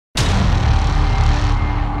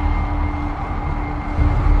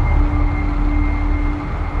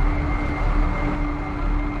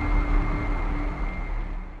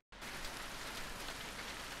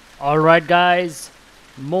Alright guys,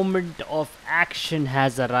 moment of action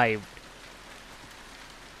has arrived.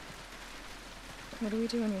 What do we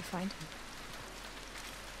do when we find him?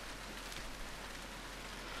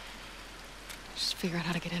 Just figure out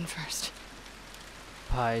how to get in first.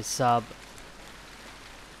 भाई साहब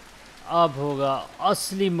अब होगा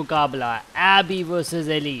असली मुकाबला AB versus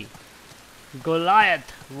Eli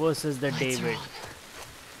गोलायथ versus the David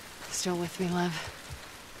Still with me, Lev?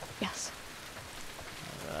 Yes.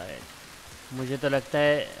 मुझे तो लगता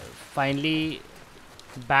है फाइनली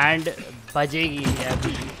बैंड बजेगी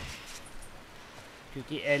एबी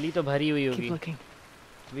क्योंकि एली तो भरी हुई होगी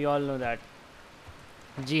वी ऑल नो दैट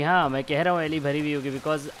जी हाँ मैं कह रहा हूँ एली भरी हुई होगी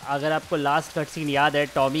बिकॉज अगर आपको लास्ट कट सीन याद है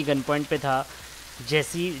टॉमी गन पॉइंट पे था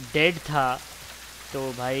जेसी डेड था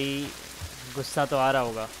तो भाई गुस्सा तो आ रहा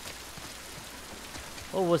होगा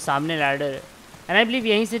ओ वो सामने लैडर एंड आई बिलीव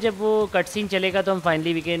यहीं से जब वो कट सीन चलेगा तो हम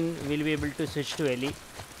finally will be able to switch to Eli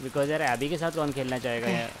because यार एबी के साथ कौन खेलना चाहेगा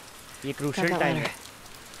यार ये क्रूशियल टाइम है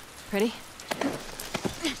Ready?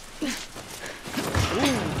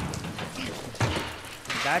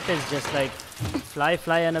 That is just like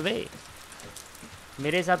fly and away.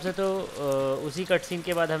 मेरे हिसाब से तो उसी कट सीन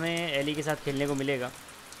के बाद हमें एली के साथ खेलने को मिलेगा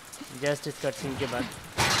जस्ट इस कट सीन के बाद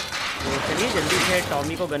तो चलिए जल्दी से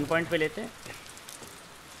टॉमी को गन पॉइंट पे लेते हैं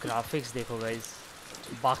ग्राफिक्स देखो गाइस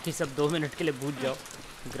बाकी सब 2 मिनट के लिए भूल जाओ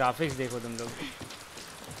ग्राफिक्स देखो तुम लोग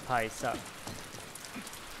भाई साहब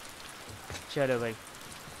चलो भाई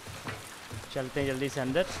चलते हैं जल्दी से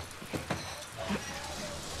अंदर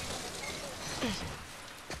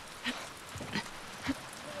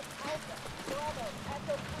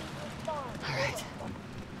All right.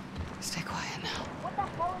 Stay quiet now. What the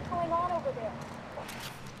hell is going on over there?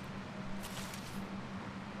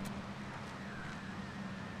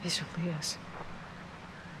 These are Leah's.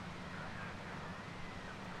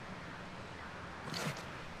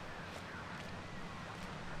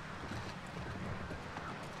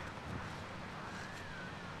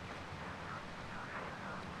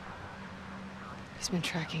 He's been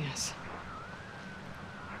tracking us.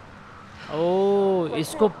 ओह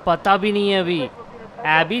इसको पता भी नहीं है अभी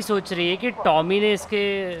एबी सोच रही है कि टॉमी ने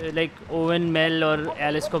इसके लाइक ओवन मेल और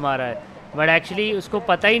एलिस को मारा है बट एक्चुअली उसको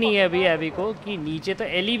पता ही नहीं है अभी एबी को कि नीचे तो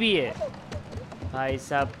एली भी है भाई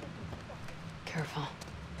साहब Careful.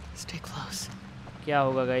 Stay close. क्या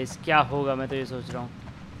होगा गाइस क्या होगा मैं तो ये सोच रहा हूँ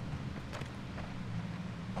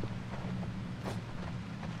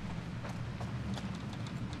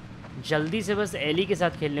जल्दी से बस एली के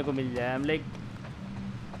साथ खेलने को मिल जाए I am like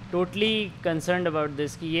totally concerned about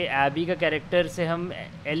this कि ये एबी का कैरेक्टर से हम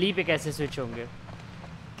एली पे कैसे स्विच होंगे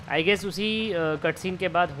आई गेस उसी कट सीन के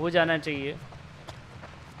बाद हो जाना चाहिए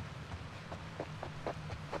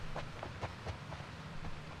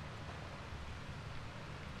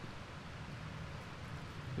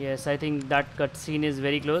yes I think that cut scene is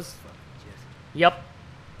very close yep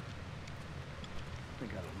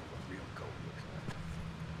think I don't know what real gold looks like.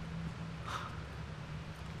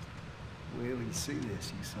 Well, you see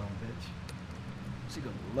this, you son of a bitch. She's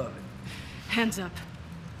gonna love it. Hands up.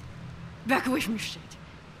 Back away from your shit.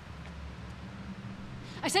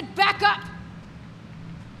 I said back up!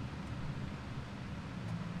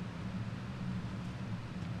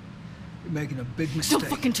 You're making a big mistake. Don't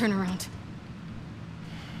fucking turn around.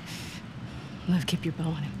 Liv, keep your bow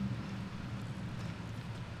on him.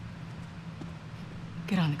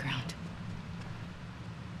 Get on the ground.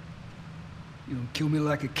 You gonna kill me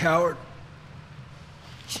like a coward?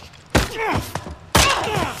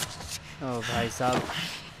 oh भाई साहब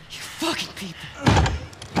You fucking people.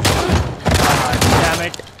 damn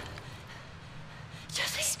it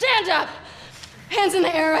Jesse, stand up! Hands in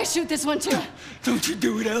the air, I shoot this one too. Don't you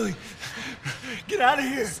do it, Ellie. Get out of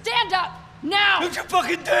here. Stand up! Now! Don't you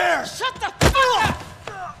fucking dare! Shut the fuck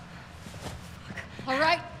up! All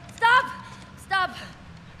right? Stop! Stop!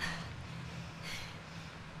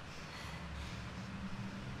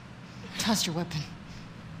 Toss your weapon.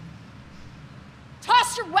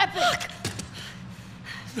 Toss your weapon!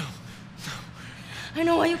 No. I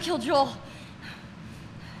know why you killed Joel.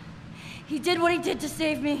 He did what he did to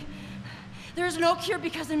save me. There is no cure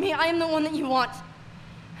because of me. I am the one that you want.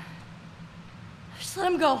 Just let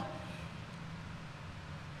him go.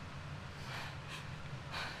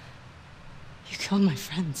 You killed my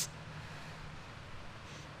friends.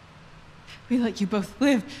 We let you both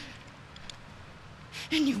live.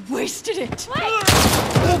 And you wasted it.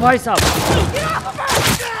 ओ भाई साहब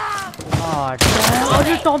और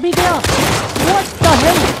ये Tommy गया what the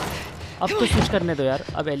hell अब तो switch करने दो यार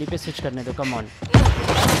अब एली पे स्विच करने दो come on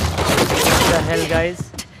the hell guys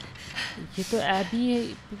ये तो एबी है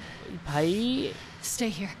भाई Stay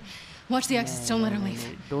here. Watch the exits. Don't let her leave.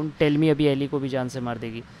 Don't tell me अभी एली को भी जान से मार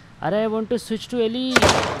देगी. अरे I want to switch to Ellie.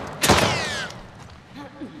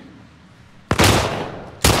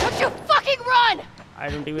 Don't you fucking run! I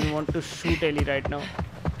don't even want to shoot Ellie right now.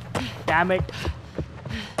 Damn it.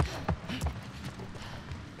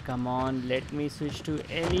 Come on, let me switch to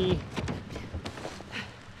Ellie.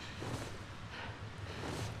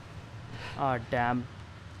 Ah, damn.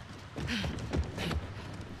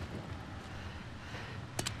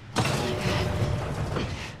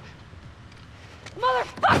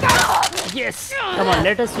 Motherfucker! Yes! Come on,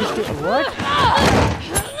 let us switch to... What?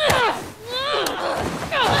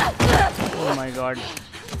 Oh my god.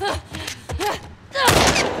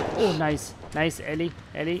 Oh, nice. Nice, Ellie.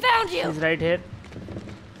 Ellie. Found you! She's right here.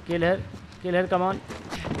 Kill her. Kill her, come on.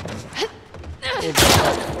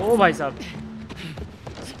 Oh, bhai sahab.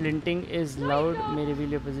 Splinting is loud. May reveal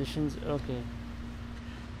your positions. Okay.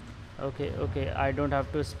 Okay, okay. I don't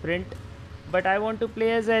have to sprint. But I want to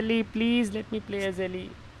play as Ellie. Please let me play as Ellie.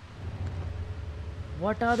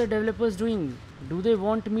 What are the developers doing? Do they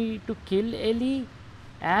want me to kill Ellie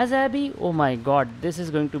as Abby? Oh my god. This is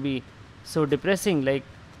going to be so depressing. Like,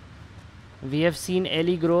 we have seen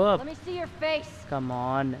Ellie grow up. Let me see your face. Come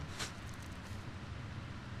on.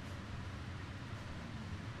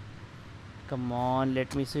 Come on,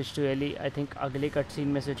 let me switch to Ellie. I think अगले cutscene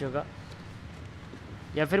में switch होगा.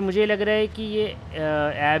 या फिर मुझे लग रहा है कि ये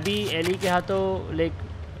Abby Ellie के हाथों like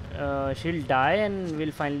she'll die and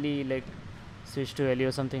will finally like switch to Ellie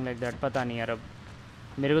or something like that. पता नहीं यार अब.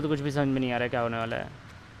 मेरे को तो कुछ भी समझ में नहीं आ रहा है क्या होने वाला है.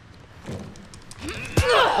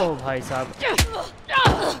 Oh भाई साहब.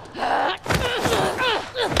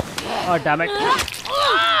 Oh damn it.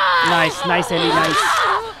 Nice, nice Ellie, nice.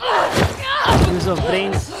 Use of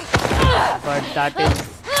brains. But that is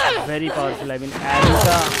very powerful. I mean, Ellie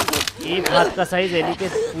का एक हाथ का साइज एली के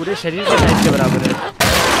पूरे शरीर के साइज के बराबर है.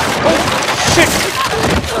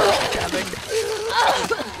 Damn it.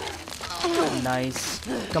 Nice.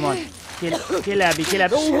 Come on. Kill Abby. Kill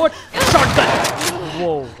Abby. Oh, what? Shotgun.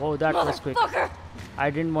 Whoa. Oh, that was quick. I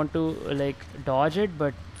didn't want to like dodge it,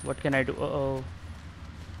 but what can I do? Uh-oh.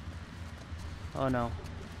 Oh no.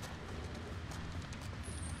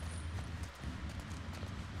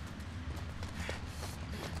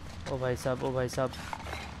 ओ भाई साहब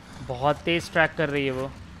बहुत तेज track कर रही है वो.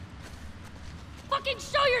 Fucking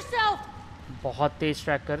show yourself! बहुत तेज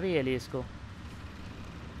track कर रही है एली इसको.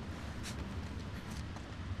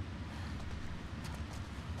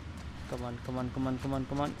 Come on.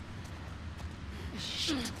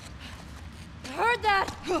 Heard that!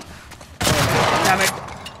 Damn it.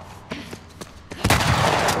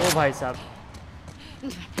 ओ भाई साहब.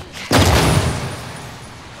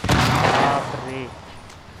 बाप रे.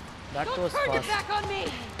 That was fast. Back on me.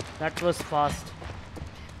 That was fast.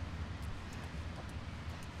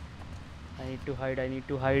 I need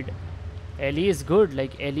to hide. Ellie is good.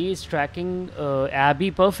 Like Ellie is tracking Abby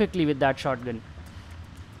perfectly with that shotgun.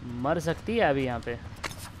 मर सकती है Abby यहाँ पे.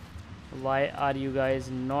 Why are you guys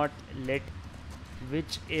not let?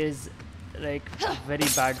 Which is like very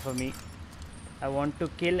bad for me. I want to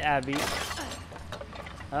kill Abby. Is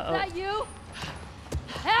that you?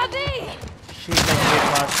 Abby! She's like very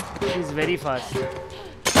fast. She's very fast.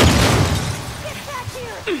 Get back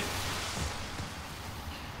here!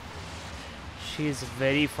 She's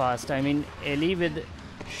very fast. I mean, Ellie with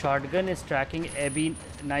shotgun is tracking Abby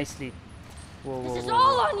nicely. Whoa. This is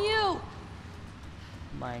all on you!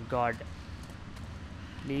 My god.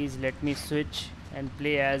 Please let me switch and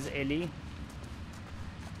play as Ellie.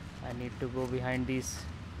 I need to go behind these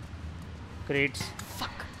crates.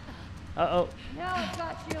 Fuck. Uh-oh. Now I've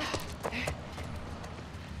got you.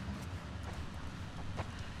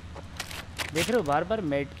 देख रहे हो बार बार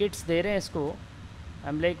made kits दे रहे हैं इसको. I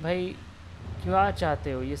am like भाई क्या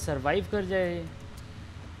चाहते हो ये सरवाइव कर जाए.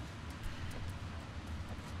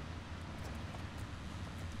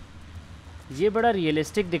 ये बड़ा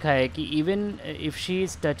रियलिस्टिक दिखाया है कि even if she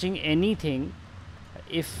is touching anything,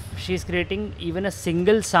 if she is creating even a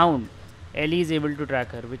single sound, Eli is able to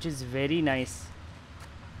track her, which is very nice.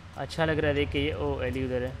 अच्छा लग रहा है देख के ये. ओ एली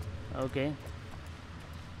उधर है. ओके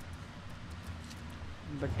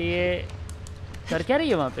बट ये कर क्या रही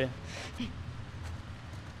है वहाँ पे?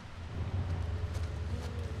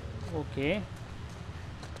 Okay.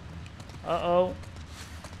 Uh-oh.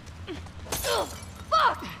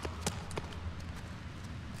 Fuck!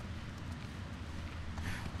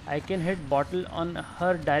 I can hit bottle on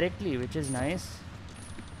her directly, which is nice.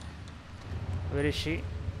 Where is she?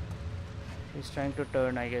 She's trying to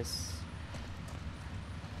turn, I guess.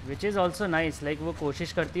 Which is also nice. Like वो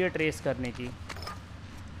कोशिश करती है ट्रेस करने की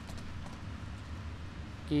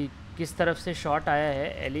कि किस तरफ से शॉट आया है.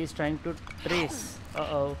 Ellie is trying to trace.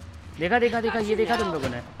 देखा ये देखा तुम लोगों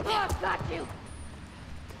ने.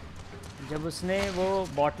 जब उसने वो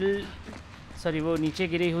बॉटल वो नीचे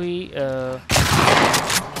गिरी हुई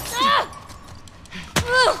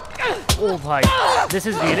ओ भाई, this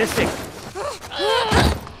is realistic.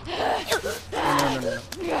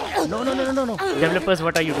 No. Developers,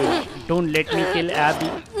 what are you doing? Don't let me kill Abby.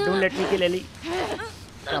 Don't let me kill Ellie.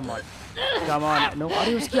 Come on. No.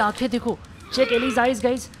 अरे उसकी आंखें देखो. Check Ellie's eyes,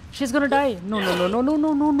 guys. She's gonna die. No.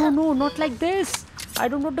 Not like this. I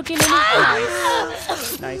don't want to kill Ellie.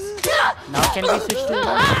 Nice. Now can we switch to?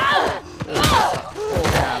 Oh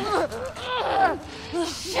damn.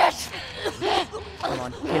 Shit. Come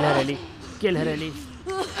on, kill her, Ellie.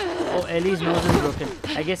 Oh, Ellie's nose is broken.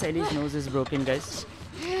 I guess Ellie's nose is broken, guys.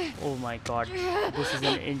 Oh my god, this is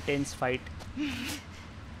an intense fight.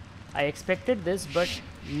 I expected this, but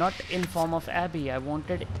not in form of Abby. I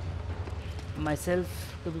wanted myself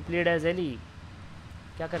to be played as Ellie.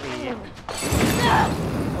 क्या कर रही है?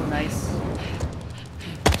 Oh, nice.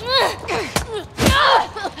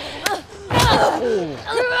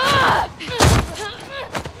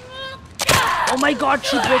 Oh my god,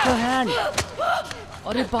 she broke her hand.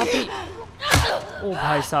 अरे बाप रे. Oh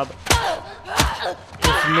भाई साहब.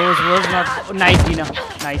 His nose was not nice, Dina.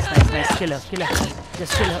 Nice. Kill her.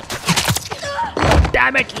 Just kill her.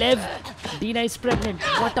 Damn it, Liv. Dina is pregnant.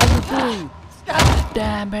 What are you doing? Stop.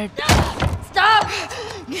 Damn it. Stop.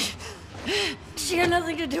 She had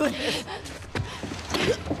nothing to do with this.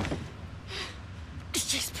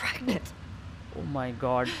 She's pregnant. Oh my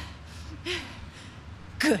god.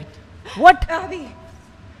 Good. What? Abby.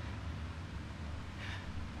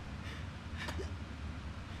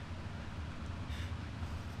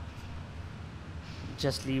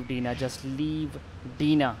 Just leave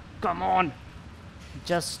Dina. Come on.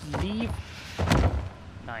 Just leave.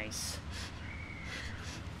 Nice.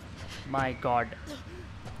 My god.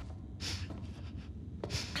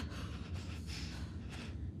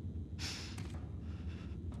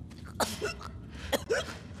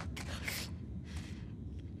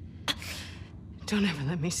 Don't ever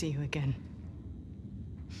let me see you again.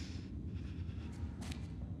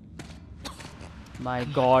 My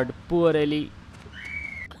god, poor Ellie.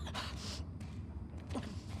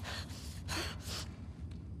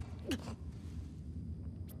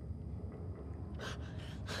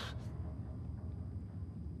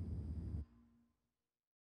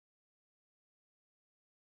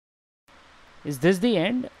 Is this the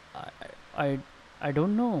end? I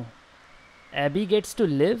don't know. Abby gets to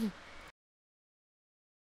live?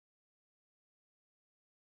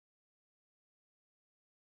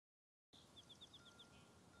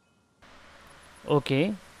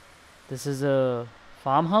 Okay. This is a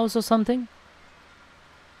farmhouse or something?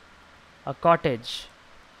 A cottage.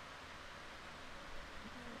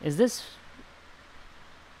 Is this...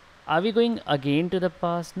 Are we going again to the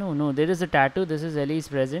past? No. There is a tattoo. This is Ellie's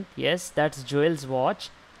present. Yes, that's Joel's watch.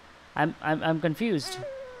 I'm confused.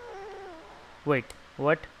 Wait,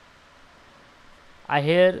 what? I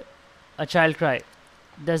hear a child cry.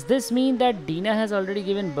 Does this mean that Dina has already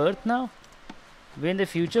given birth now? We're in the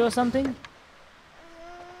future or something?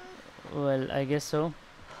 Well, I guess so.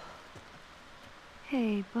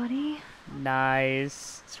 Hey, buddy.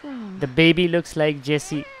 Nice. What's wrong? The baby looks like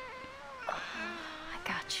Jesse. I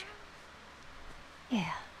got you.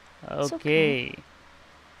 Yeah. Okay. Okay.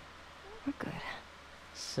 We're good.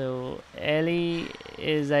 So Ellie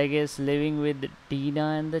is, I guess, living with Dina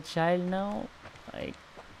and the child now. Like,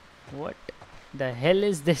 what the hell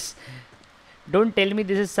is this? Don't tell me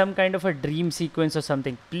this is some kind of a dream sequence or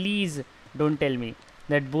something. Please don't tell me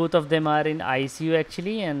that both of them are in ICU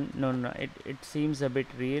actually. And no, it seems a bit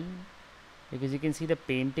real because you can see the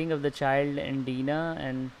painting of the child and Dina,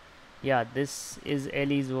 and yeah, this is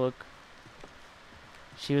Ellie's work.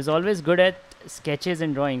 She was always good at sketches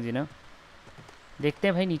and drawings, you know. देखते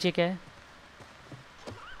हैं भाई नीचे क्या है.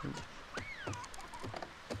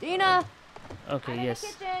 Dina. Okay, yes.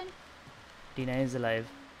 Dina is alive.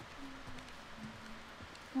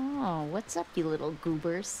 Oh, what's up, you little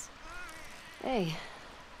goobers? Hey.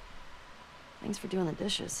 Thanks for doing the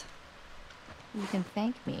dishes. You can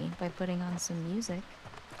thank me by putting on some music.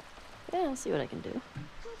 Yeah, I'll see what I can do.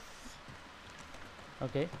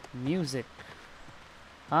 Okay, music.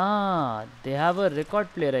 Ah, they have a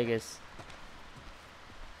record player, I guess.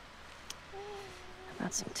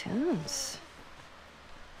 Got some tunes.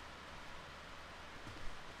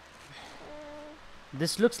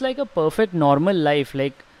 This looks like a perfect normal life,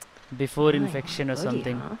 like before Oh, infection or boogie,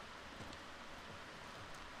 something. huh?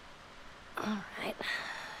 Alright.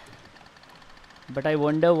 But I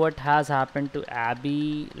wonder what has happened to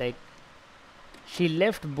Abby. Like, She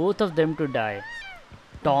left both of them to die.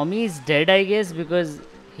 Tommy is dead, I guess, because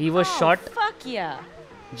he was shot. Fuck yeah.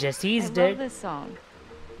 Jesse's I dead. love this song.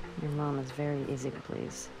 Your mom is very easy to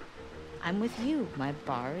please. I'm with you. My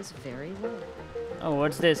bar is very low. Oh,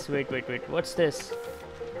 what's this? Wait. What's this?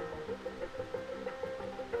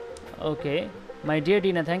 Okay. My dear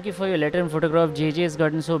Dina, thank you for your letter and photograph. JJ has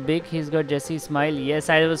gotten so big. He's got Jesse's smile. Yes,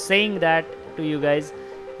 I was saying that to you guys.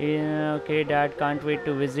 Yeah, okay, Dad, can't wait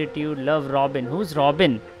to visit you. Love, Robin. Who's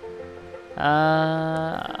Robin?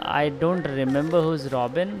 I don't remember who's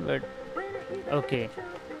Robin, but okay.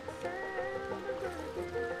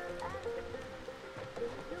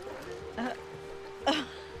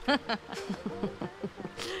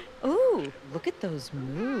 Ooh, look at those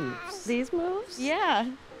moves. These moves? Yeah.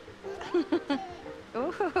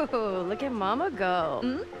 Ooh, look at Mama go.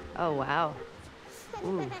 Mm? Oh, wow.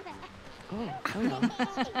 Ooh. Oh, hello.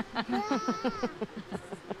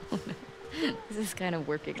 This is kind of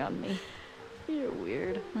working on me. You're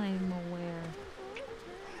weird. I'm aware.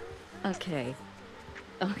 Okay.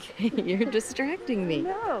 Okay, you're distracting me.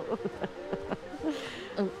 No.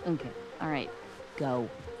 Oh, okay. All right. Go.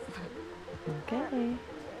 Okay.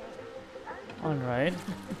 Alright.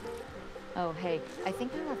 Oh, hey, I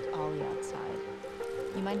think I left Ollie outside.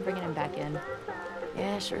 You mind bringing him back in?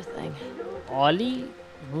 Yeah, sure thing. Ollie?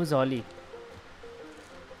 Who's Ollie?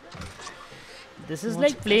 This is Want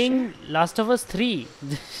like some playing Last of Us 3.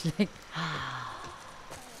 Like,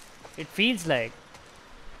 it feels like.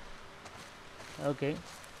 Okay.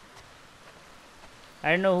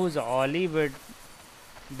 I don't know who's Ollie, but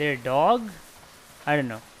their dog? I don't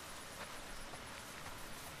know.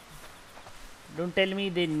 Don't tell me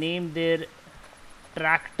they named their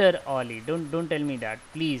tractor Ollie. Don't tell me that,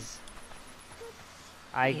 please.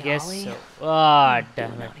 I Hey, guess Ollie. so. Ah, What are you damn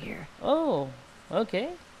doing it. out here? Oh, okay.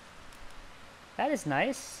 That is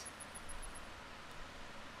nice.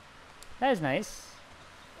 That is nice.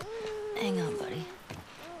 Hang on, buddy.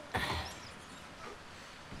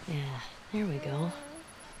 Yeah, there we go.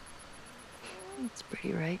 It's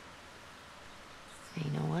pretty, right? Hey,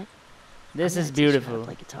 you know what? This I'm is gonna teach you how to beautiful.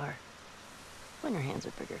 play guitar. When your hands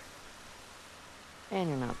are bigger. And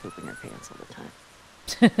you're not pooping your pants all the time.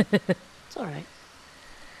 It's alright.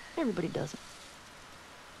 Everybody does it.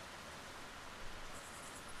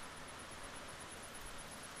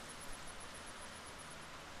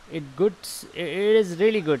 It is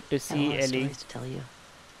really good to Got a see lot of Ellie. stories to tell you.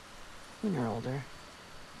 When you're older.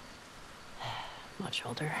 Much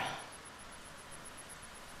older.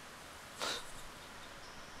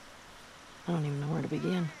 I don't even know where to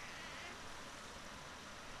begin.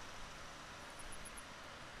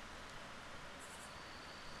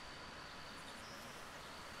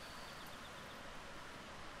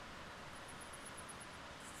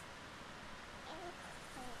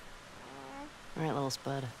 All right, little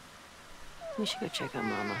spud. We should go check on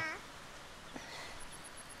Mama.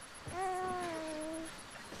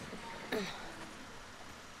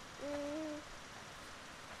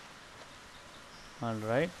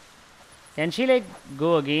 Alright. Can she like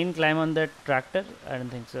go again, climb on that tractor? I don't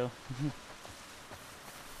think so.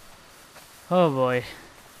 Oh boy.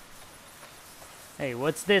 Hey,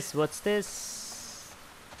 what's this? What's this?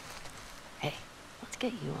 Hey, let's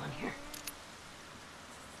get you on here.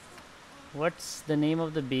 What's the name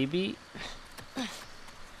of the baby?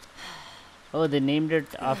 Oh, they named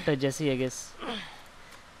it after Jesse, I guess.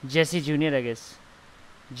 Jesse Jr., I guess.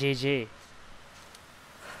 JJ.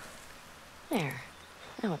 There.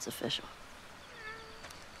 Now it's official.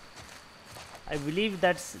 I believe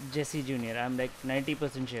that's Jesse Jr. I'm like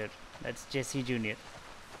 90% sure. That's Jesse Jr.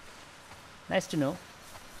 Nice to know.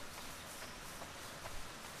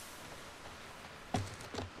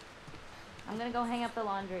 I'm gonna go hang up the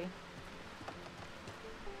laundry.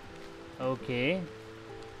 Okay.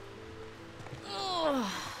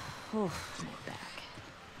 Oh, my back.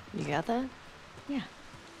 You got that? Yeah,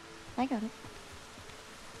 I got it.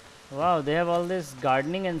 Wow, they have all this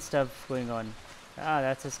gardening and stuff going on. Ah,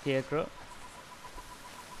 that's a scarecrow.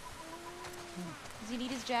 Does he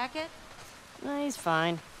need his jacket? No, he's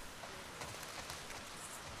fine.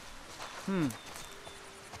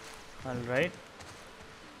 Alright.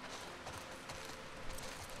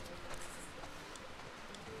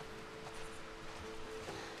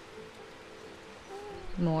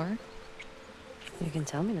 More? You can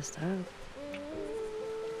tell me to stop.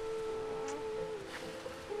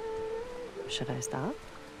 Should I stop?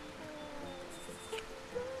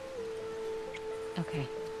 Okay,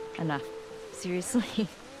 enough. Seriously?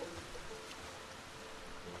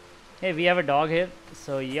 Hey, we have a dog here.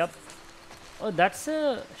 So, yep. Oh, that's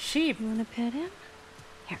a sheep. You wanna pet him?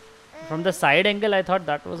 From the side angle, I thought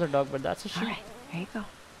that was a dog, but that's a sheep. Alright, There you go.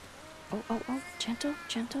 Oh, oh, oh. Gentle,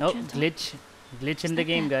 gentle, Oh, gentle. glitch in the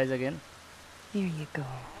game, guys, again. There you go.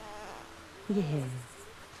 Yeah.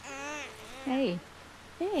 Hey,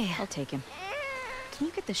 Hey. I'll take him. Can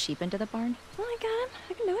you get the sheep into the barn? Well, I got him.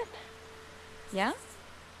 I can do it. Yeah?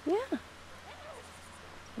 Yeah.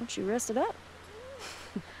 Once you rest it up.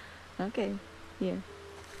 Okay, here.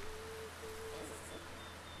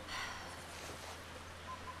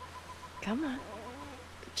 Come on.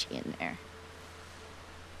 Get you in there.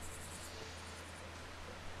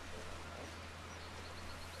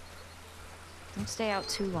 Don't stay out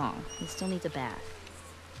too long. He still needs a bath.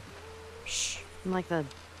 Shh. I'm like the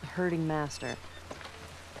herding master.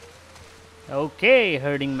 Okay,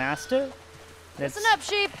 herding master. Listen up,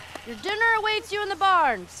 sheep. Your dinner awaits you in the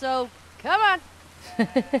barn, so come on.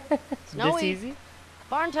 This Snowy. easy.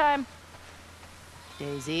 Barn time.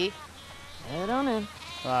 Daisy. Head on in.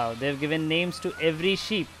 Wow, they've given names to every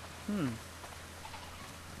sheep.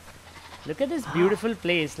 Look at this beautiful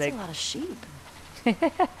place. That's Like, a lot of sheep.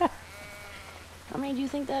 How many do you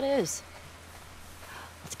think that is?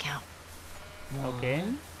 Let's count. okay.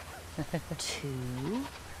 2.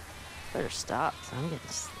 Better stop, 'cause I'm getting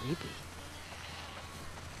sleepy.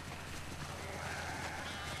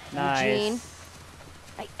 Eugene. Nice.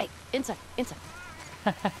 Hey, inside.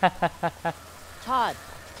 Todd.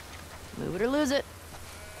 Move it or lose it.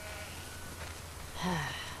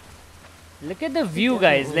 Look at the view,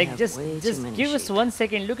 definitely guys. Like, have just way too many give us sheep. 1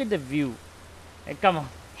 second. Look at the view. Like, come on.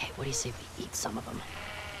 Hey, what do you say we eat some of them?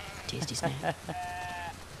 Tasty snack.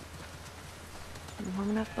 Warm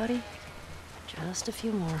enough, buddy? Just a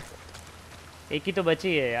few more. एक ही तो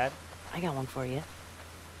बची है यार. I got one for you.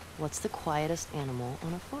 What's the quietest animal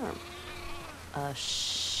on a farm? A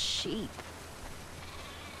sheep.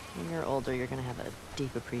 When you're older, you're gonna have a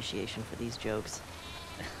deep appreciation for these jokes.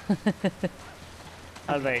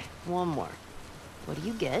 All right. One more. What do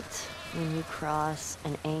you get when you cross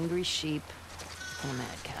an angry sheep and a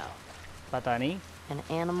mad cow? पता नहीं. An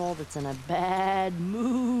animal that's in a bad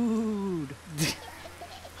mood.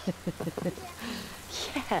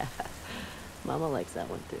 Yeah. Mama likes that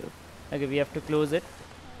one too. Okay, we have to close it.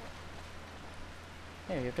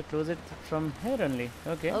 Yeah, we have to close it from here only.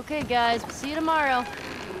 Okay. Okay, guys. See you tomorrow.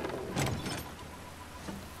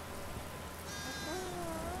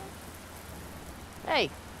 Hey.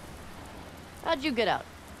 How'd you get out?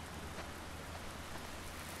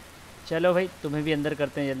 चलो भाई, तुम्हें भी अंदर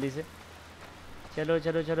करते हैं जल्दी से. चलो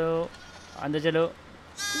चलो चलो, अंदर चलो.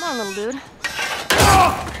 Come on, little dude.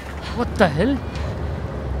 What the hell?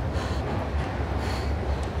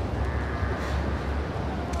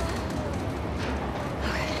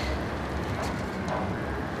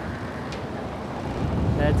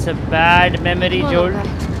 That's a bad memory, Come on, Joel. little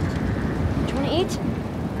guy. Do you wanna eat?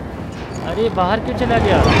 अरे बाहर क्यों चला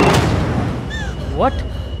गया? What?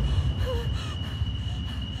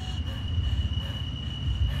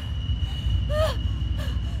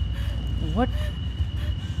 What?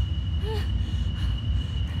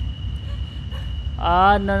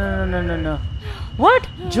 Ah, no. What?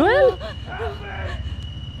 Joel?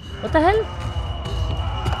 What the hell?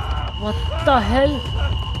 What the hell?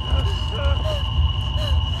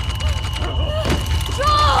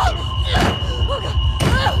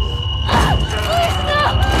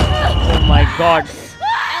 Oh my god.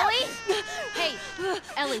 Ellie? Hey,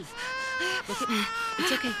 Ellie. Look at me.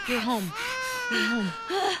 It's okay. You're home. You're home.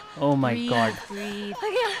 Oh my Breathe, god. Breathe.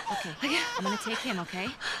 Okay. I'm gonna take him, okay?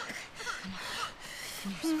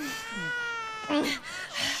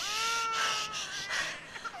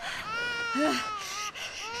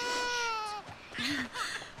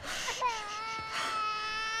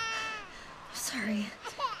 Sorry.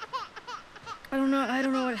 I don't know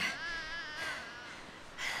what... I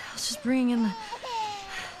was just bringing in the...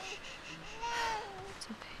 It's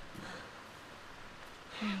okay.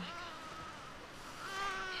 Here we go.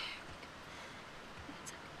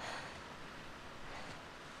 It's okay.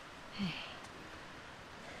 Hey.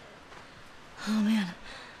 Oh, man.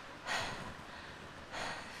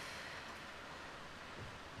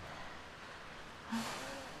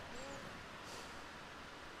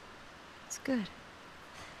 It's good.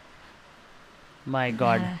 My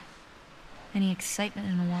god. Any excitement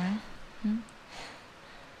in a while?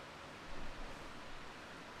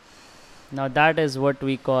 Now that is what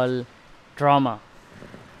we call trauma.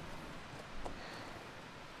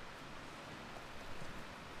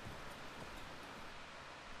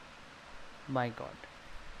 My god.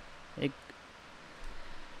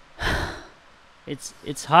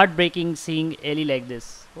 It's heartbreaking seeing Ellie like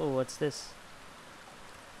this. Oh, what's this?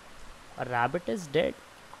 A rabbit is dead.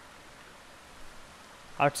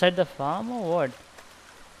 Outside the farm or what?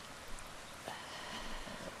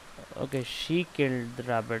 Okay, she killed the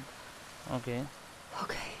rabbit. Okay.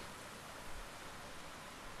 Okay.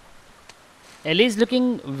 Ellie's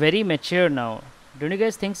looking very mature now. Don't you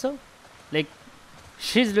guys think so? Like,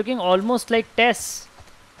 she's looking almost like Tess.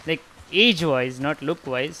 Like, age-wise, not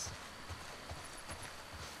look-wise.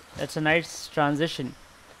 That's a nice transition.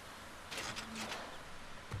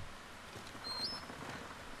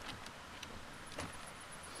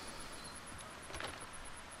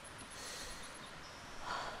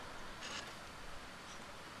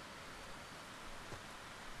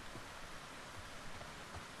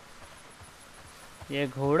 ये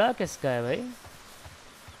घोड़ा किसका है भाई?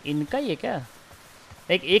 इनका ही है क्या?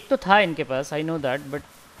 Like एक तो था इनके पास, आई नो दैट, बट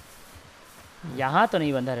यहाँ तो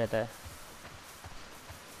नहीं बंधा रहता है.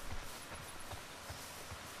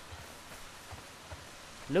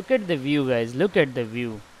 Look at the view, guys. Look at the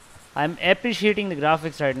view. I'm appreciating the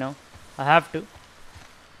graphics right now. I have to.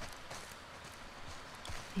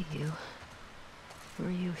 Hey, you. Who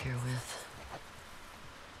are you here with?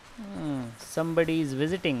 Somebody is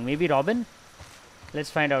visiting. Maybe Robin? Let's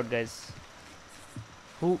find out, guys.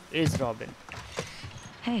 Who is Robin?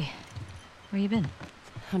 Hey, where you been?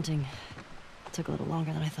 Hunting. Took a little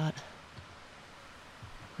longer than I thought.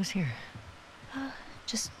 Who's here?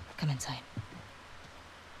 Just come inside.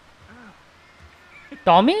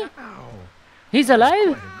 Tommy? Ow. He's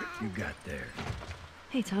alive? Quite a grip you got there.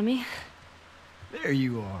 Hey, Tommy. There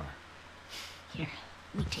you are. Here,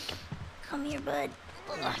 let me take him. Come here, bud.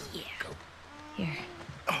 Oh, yeah. Go. Here.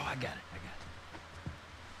 Oh, I got it.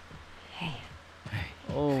 Hey.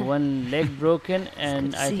 Oh, one leg broken,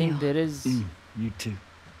 and to I see think you. there is. You too.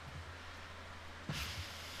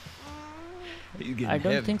 He's getting I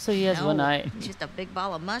don't heavy. think so. He has one No, eye. Just a big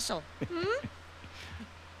ball of muscle.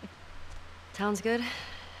 Town's good?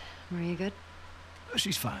 Maria good?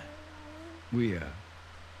 She's fine. We're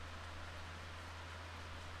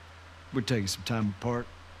taking some time apart.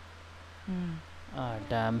 Ah,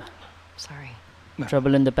 damn. Sorry.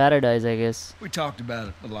 Trouble in the paradise, I guess. We talked about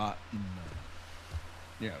it a lot. And,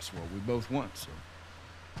 yeah, it's what we both want, so.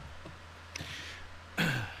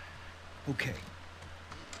 Okay.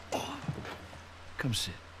 Come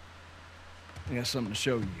sit. I got something to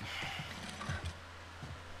show you.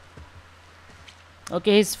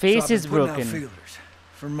 Okay, his face So I've is been putting out broken. feelers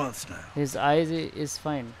for months now. His eyes is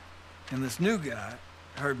fine. And this new guy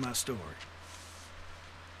heard my story.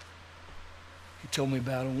 He told me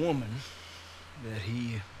about a woman that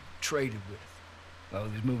he traded with while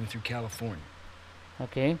he was moving through California.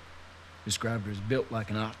 Okay. Described her as built like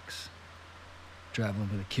an ox, traveling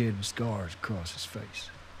with a kid with scars across his face.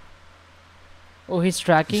 Oh, he's He said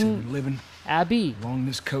tracking we're living Abby. along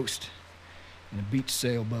this coast in a beach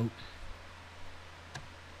sailboat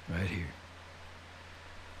right here.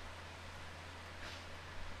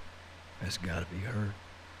 That's gotta be her.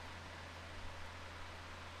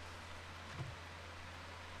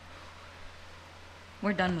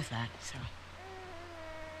 We're done with that, so.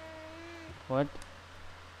 What?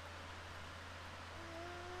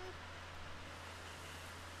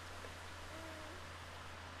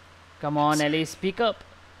 Come on, Ellie, speak up.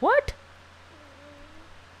 What?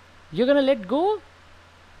 You're gonna let go?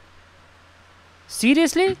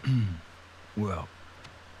 Seriously? Well,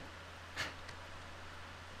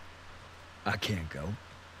 I can't go.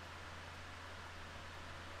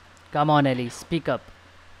 Come on, Ellie, speak up.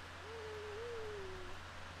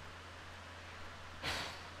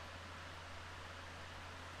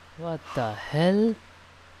 What the hell?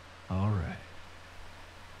 All right.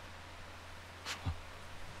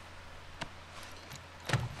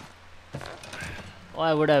 Oh,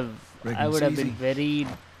 I would have Reckon it's been easy. very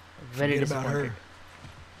Forget about disappointed. her.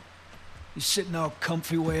 You sitting all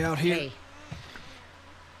comfy way out here? Hey,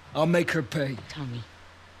 I'll make her pay. Tommy.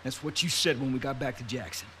 That's what you said when we got back to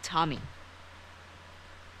Jackson. Tommy.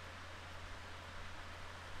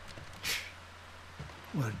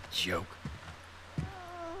 What a joke.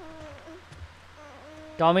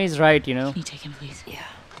 Tommy's right, you know. Can you take him, please? Yeah,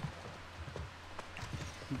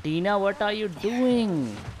 Dina, what are you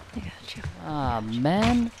doing? I got you. Ah,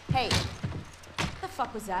 man. Hey, what the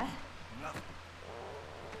fuck was that?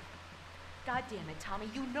 God damn it, Tommy,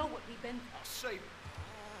 you know what we've been through. I'll save her.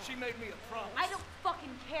 She made me a promise. I don't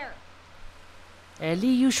fucking care. Ellie,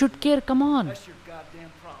 you should care. Come on. That's your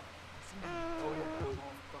goddamn promise. Oh, yeah, I'm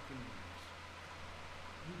all fucking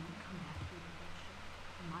You come back here with that shit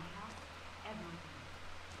in my house, everything.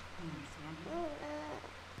 You understand?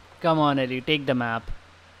 Come on, Ellie. Take the map.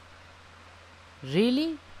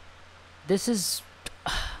 Really? This is...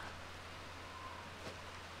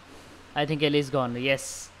 I think Ellie is gone.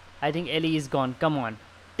 Yes. I think Ellie is gone. Come on.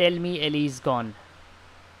 Tell me Ellie is gone.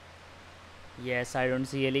 Yes, I don't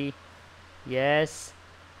see Ellie. Yes.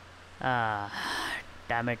 Ah,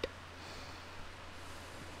 damn it.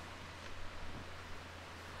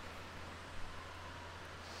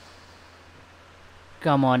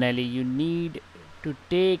 Come on, Ellie. You need to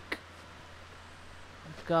take.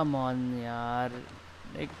 Come on, yaar.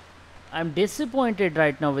 Like, I'm disappointed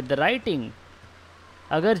right now with the writing.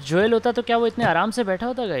 अगर Joel होता तो क्या वो इतने आराम से बैठा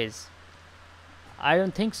होता guys? I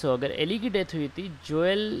don't think so. अगर एली की डेथ हुई थी,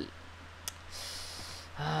 Joel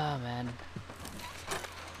man.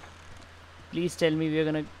 Please tell me we're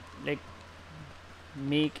gonna like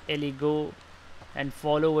make Ellie go and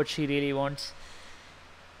follow what she really wants.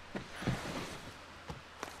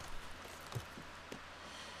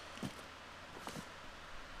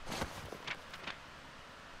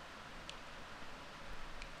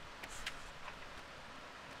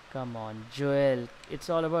 Come on, Joel. It's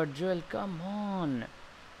all about Joel. Come on.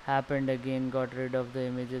 Happened again. Got rid of the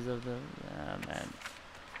images of the... man.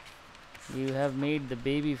 You have made the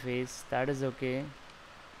baby face. That is okay.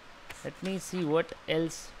 Let me see what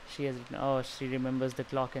else she has written. Oh, she remembers the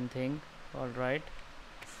clock and thing. Alright.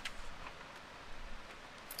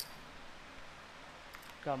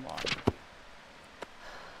 Come on.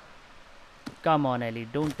 Come on, Ellie.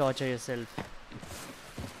 Don't torture yourself.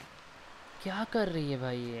 क्या कर रही है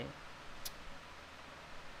भाई ये?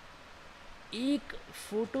 एक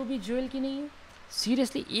photo भी Joel की नहीं है?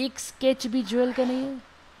 सीरियसली एक स्केच भी जोएल का नहीं है?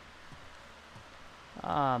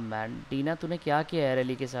 मैन, डीना तूने क्या किया है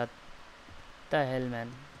एली के साथ? The hell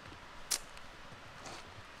man.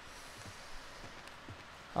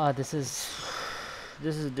 This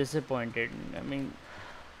is disappointed. I mean,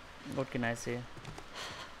 what can I say?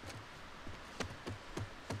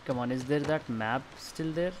 Come on, is there that map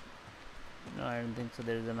still there? No, I don't think so.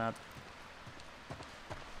 There is a map.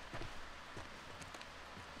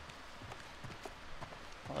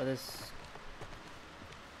 Oh, this.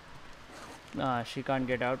 She can't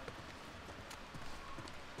get out.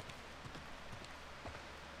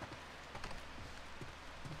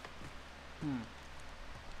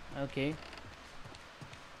 Okay.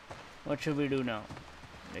 What should we do now?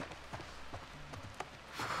 Like,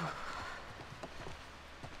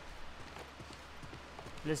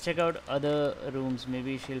 let's check out other rooms.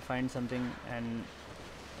 Maybe she'll find something and...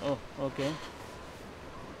 Oh, okay.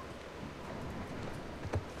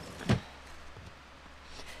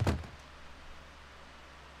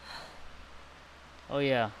 Oh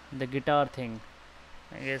yeah, the guitar thing.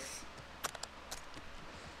 I guess.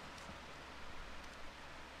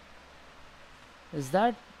 Is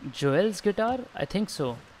that Joel's guitar? I think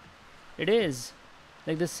so. It is.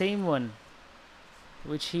 Like the same one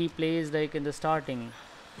which he plays like in the starting.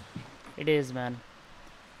 It is, man.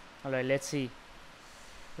 Alright, let's see.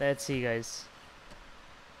 Let's see, guys.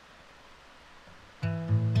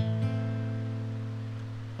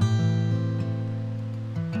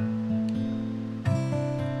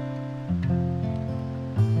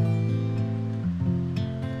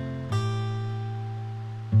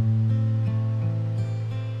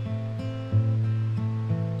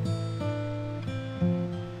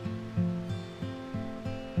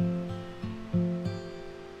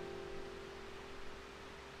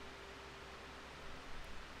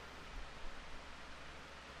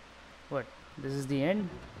 What? This is the end?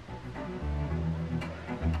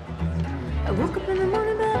 I woke up in the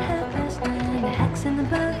morning about 9:30. The hacks and the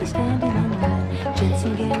buggy standing on the line.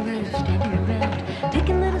 Jensen gamblers standing around,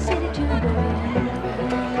 taking little city to the burial.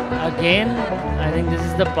 Again, I think this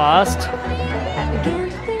is the past.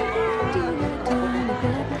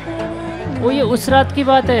 वो ये उस रात की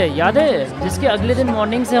बात है, याद है? जिसके अगले दिन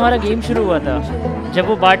मॉर्निंग से हमारा गेम शुरू हुआ था, जब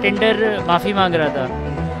वो बारटेंडर माफ़ी मांग रहा था.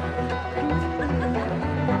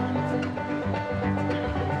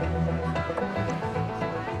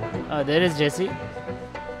 There is Jesse.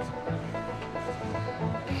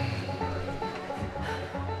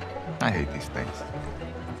 I hate these things.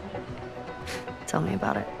 Tell me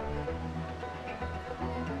about it.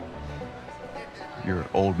 Your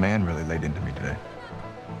old man really laid into me today.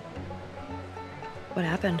 What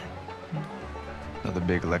happened? Another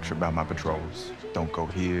big lecture about my patrols. Don't go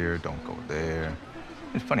here, don't go there.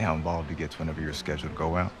 It's funny how involved he gets whenever you're scheduled to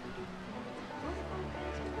go out.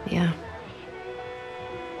 Yeah.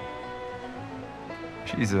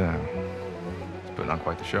 She's putting on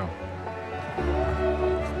quite the show.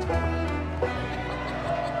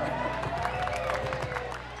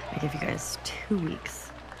 I give you guys 2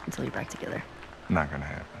 weeks until you're back together. Not gonna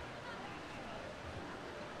happen.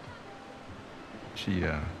 She,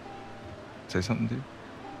 say something to you?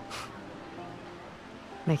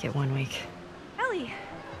 Make it 1 week. Ellie!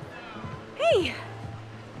 Hey!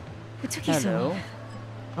 What took you so long?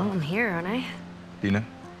 Well, I'm here, aren't I? Dina?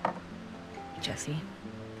 Jesse.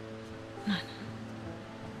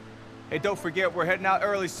 Hey, don't forget, we're heading out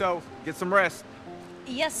early, so get some rest.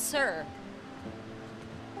 Yes, sir.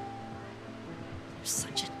 You're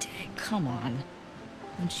such a dick. Come on.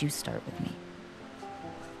 Why don't you start with me?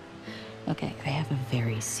 Okay, I have a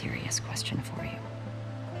very serious question for you.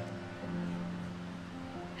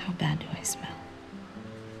 How bad do I smell?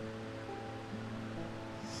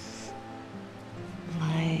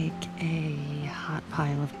 Like a hot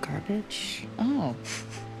pile of garbage? Oh,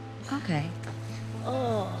 okay.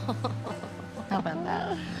 Oh. How about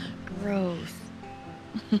that? Gross.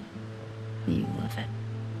 You love it.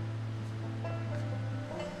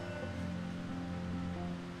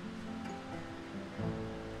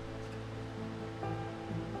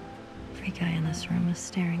 Every guy in this room is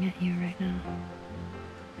staring at you right now.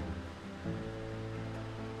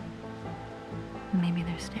 Maybe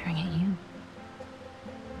they're staring at you.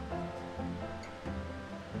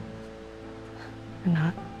 Or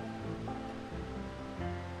not.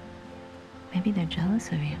 Maybe they're jealous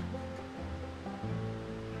of you.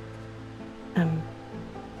 I'm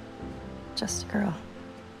just a girl,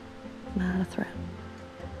 not a threat.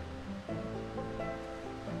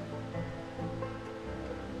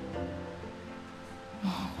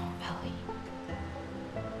 Oh, Ellie.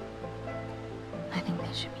 I think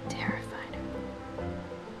they should be terrified.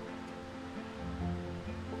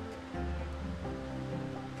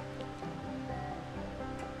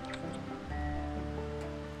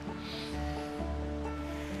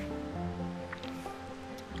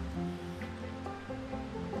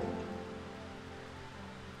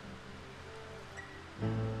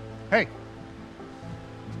 Hey,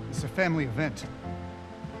 it's a family event.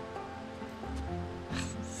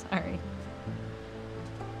 Sorry.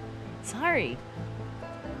 Sorry.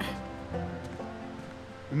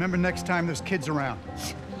 Remember next time there's kids around.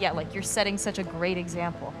 Yeah, like you're setting such a great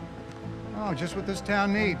example. Oh, just what this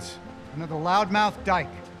town needs. Another loudmouth dyke.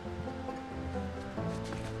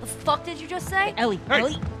 The fuck did you just say? Ellie, Hey!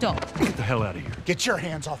 Ellie, don't. Get the hell out of here. Get your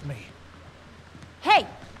hands off me. Hey!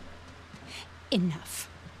 Enough.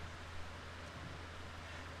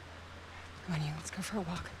 Come on, you. Let's go for a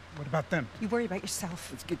walk. What about them? You worry about yourself.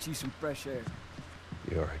 Let's get you some fresh air.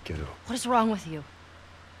 You all right, kiddo? What is wrong with you?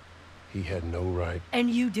 He had no right. And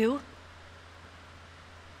you do?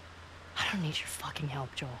 I don't need your fucking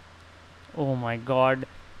help, Joel. Oh my god.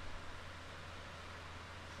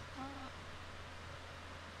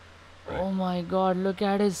 Oh my god, look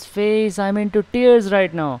at his face. I'm into tears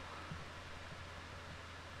right now.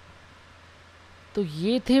 तो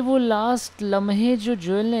ये थे वो last लम्हे जो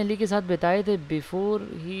Joel ने Eli के साथ बिताए थे before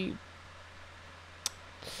he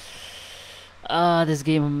this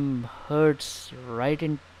game hurts right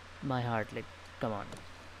in my heart. Like, come on.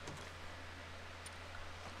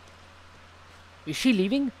 Is she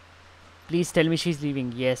leaving? Please tell me she's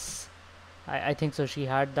leaving. Yes, I think so. She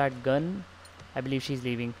had that gun. I believe she's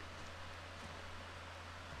leaving.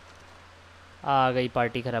 आ गई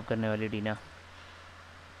party खराब करने वाली Dina.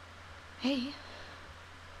 Hey.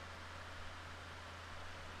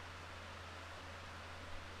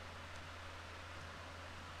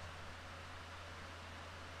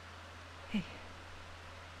 Hey.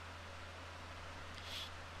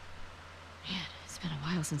 Man, it's been a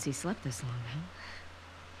while since he slept this long, huh?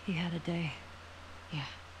 He had a day. Yeah.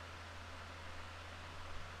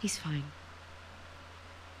 He's fine.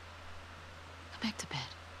 Go back to bed.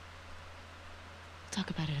 We'll talk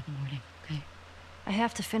about it in the morning, okay? I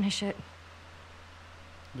have to finish it.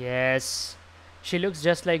 Yes, she looks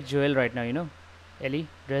just like Joel right now, you know. Ellie,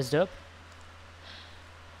 dressed up.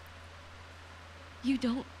 You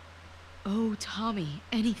don't owe Tommy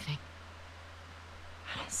anything.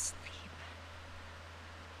 I don't sleep.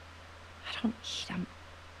 I don't eat. I'm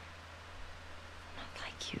not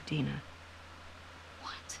like you, Dina.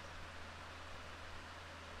 What?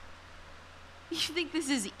 You think this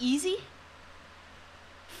is easy?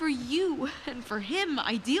 For you and for him,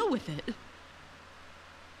 I deal with it.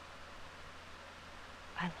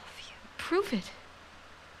 I love you. Prove it.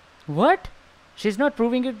 What? She's not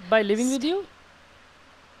proving it by living with you?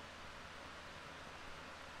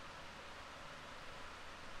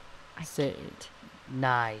 I Say can't.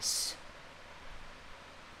 nice.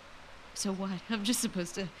 So what? I'm just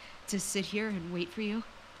supposed to sit here and wait for you?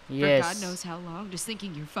 Yes. For God knows how long, just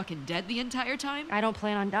thinking you're fucking dead the entire time? I don't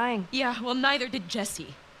plan on dying. Yeah, well, neither did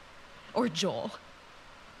Jesse. Or Joel.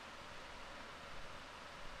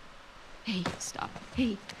 Hey, stop.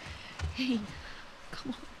 Hey,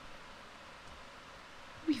 come on.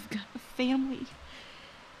 We've got a family.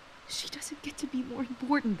 She doesn't get to be more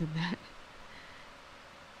important than that.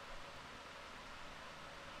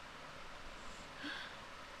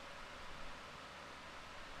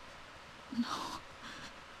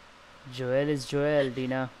 Joel is Joel,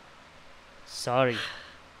 Dina. Sorry.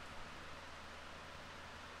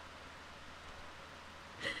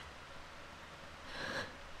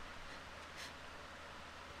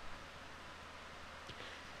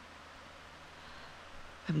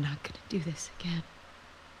 I'm not gonna do this again.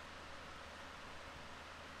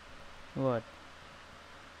 What?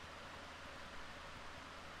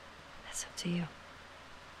 That's up to you.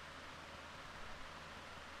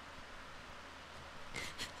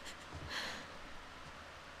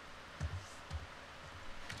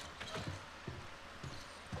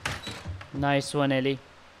 Nice one, Ellie.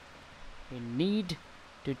 We need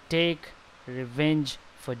to take revenge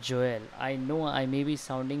for Joel. I know I may be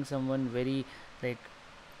sounding someone very like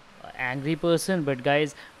angry person, but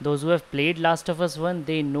guys, those who have played Last of Us 1,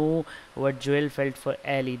 they know what Joel felt for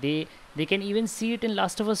Ellie. They can even see it in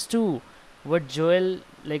Last of Us 2, what Joel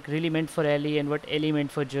like really meant for Ellie and what Ellie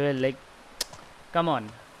meant for Joel. Like, come on.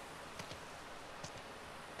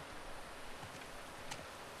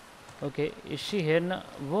 Okay, is she here now?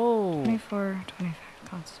 Whoa. 24, 25,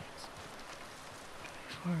 Constance.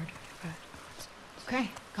 24, 25, Constance. Okay,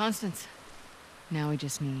 Constance. Now we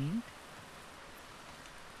just need...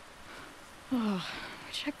 Oh,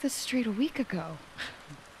 I checked this street a week ago.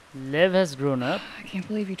 Lev has grown up. I can't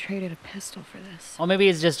believe you traded a pistol for this. Or maybe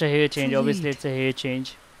it's just a hair change. Obviously, it's a hair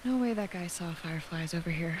change. No way that guy saw fireflies over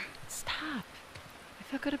here. Stop. I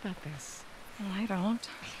feel good about this. Well, I don't.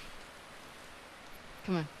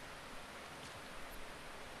 Come on.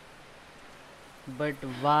 But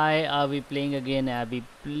why are we playing again, Abby?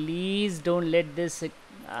 Please don't let this...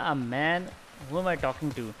 Ah, man. Who am I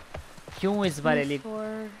talking to? क्यों इस बार Ellie?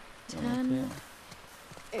 4, 10.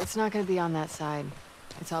 It's not gonna be on that side.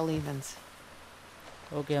 It's all evens.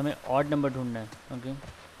 Okay, हमें odd number ढूंढना है. Okay.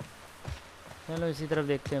 चलो इसी तरफ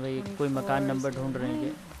देखते हैं भाई. कोई मकान नंबर ढूंढ रहे हैं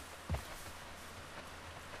क्या?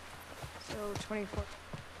 So 24.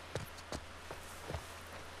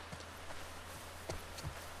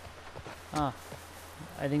 Ah,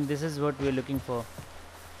 I think this is what we're looking for.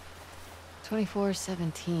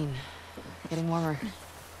 24-17. Getting warmer.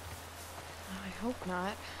 I hope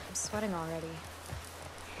not. I'm sweating already.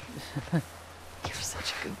 You're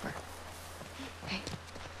such a goober. Hey,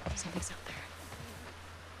 something's out there.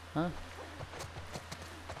 Huh?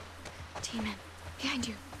 Demon, behind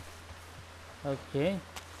you. Okay.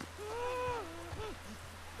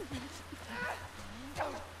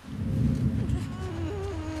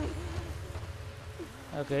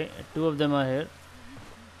 Okay, two of them are here.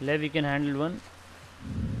 Lev, you can handle one.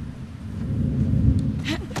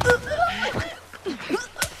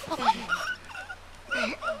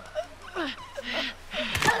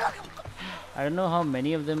 I don't know how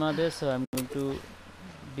many of them are there, so I'm going to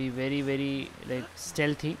be very, very like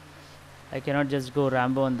stealthy. I cannot just go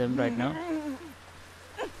Rambo on them right now.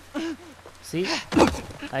 See,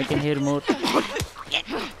 I can hear more.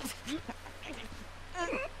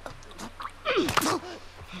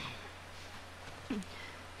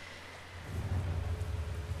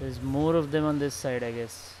 There's more of them on this side, I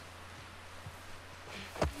guess.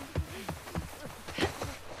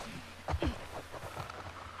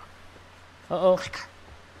 Uh-oh.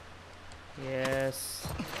 Yes.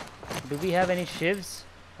 Do we have any shivs?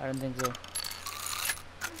 I don't think so.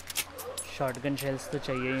 Shotgun shells to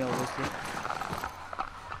chahiye hi, obviously.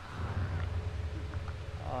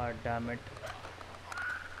 Oh, damn it.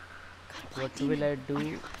 What will I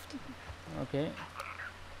do? Okay.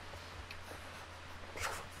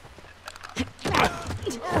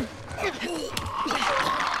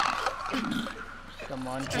 Come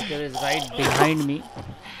on, Chicker is right behind me.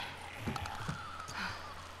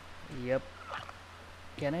 Yep.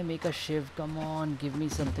 Can I make a shiv? Come on, give me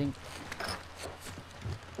something.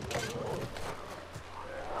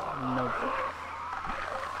 Nope.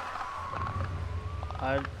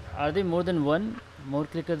 Are they more than one? More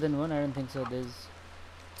clicker than one? I don't think so. There's...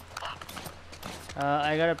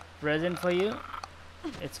 I got a present for you.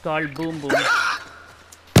 It's called Boom Boom.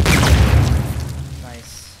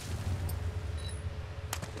 Nice.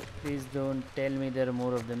 Please don't tell me there are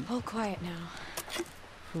more of them. All quiet now.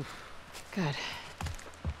 Oof. Good.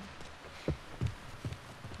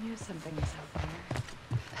 I knew something was out there.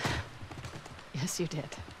 Yes, you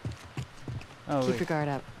did. Oh, Keep wait. your guard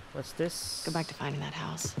up. What's this? Go back to finding that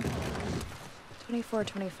house. 24,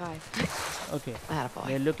 25. Okay. Attaboy.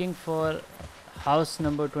 We're looking for house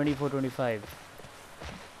number 2425.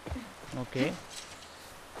 Okay.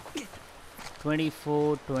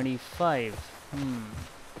 2425.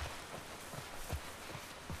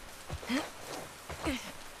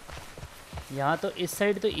 यहाँ तो इस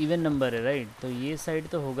side तो even number है right, तो ये side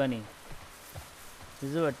तो होगा नहीं. This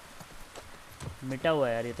is what मिटा हुआ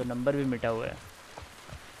है यार, ये तो नंबर भी मिटा हुआ है.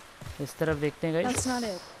 इस तरफ देखते हैं guys. That's not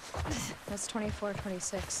it. That's 24,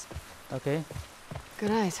 26. Okay.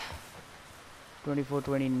 Good eyes. 24,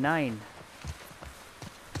 29.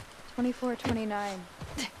 24, 29.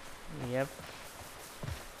 Yep.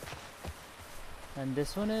 And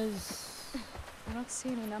this one is... I don't see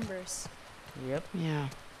any numbers. Yep. Yeah.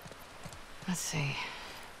 Let's see.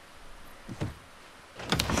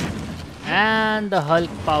 And the Hulk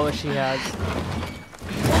power she has.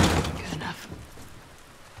 Good enough.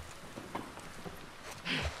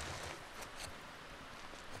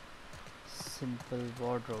 Simple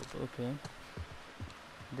wardrobe. Okay.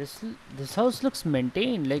 This house looks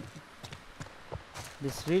maintained. Like,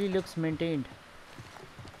 this really looks maintained.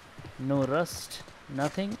 No rust.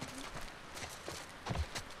 Nothing.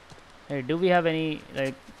 Hey, do we have any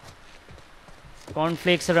like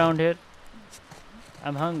cornflakes around here?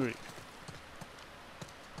 I'm hungry.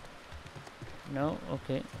 No?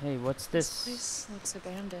 Okay. Hey, what's this? This place looks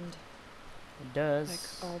abandoned. It does.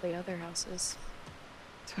 Like all the other houses.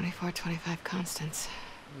 24, 25 Constance.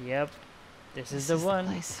 Yep. This is the one.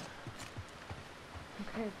 Place.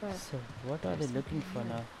 Okay, but... So, what are they looking for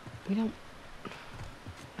now? We don't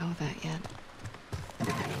know that yet.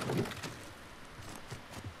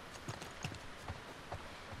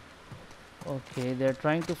 Okay, they're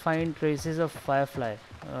trying to find traces of Firefly.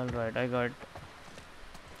 Alright, I got...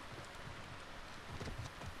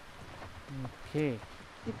 Okay.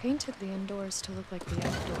 They painted the indoors to look like the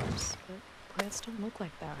outdoors, but plants don't look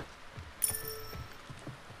like that.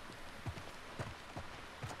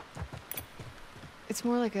 It's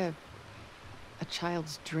more like a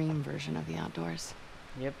child's dream version of the outdoors.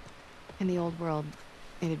 Yep. In the old world,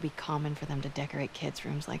 it'd be common for them to decorate kids'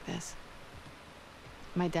 rooms like this.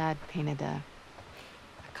 My dad painted a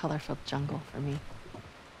colorful jungle for me.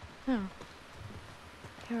 Oh.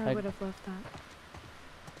 Kara would have loved that.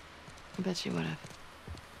 I bet she would have.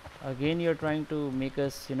 Again, you're trying to make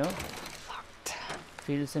us, you know,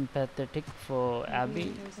 feel sympathetic for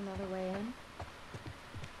Abby. There's another way in.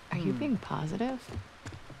 Are you being positive?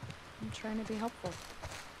 I'm trying to be helpful.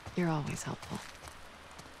 You're always helpful.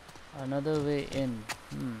 Another way in.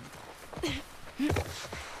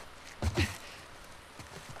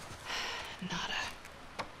 Nada.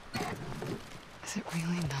 Is it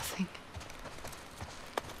really nothing?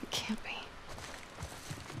 It can't be.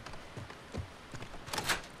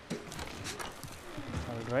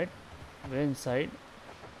 Alright. We're inside.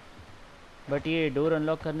 But ये door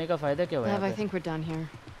unlock करने का फायदा क्या हुआ Lev, यहाँ I पे? think we're done here.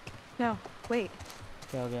 No, wait.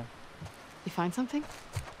 क्या हो गया? You find something?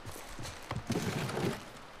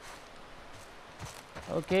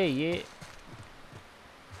 Okay,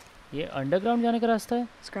 ये underground जाने का रास्ता है?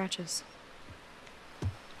 Scratches.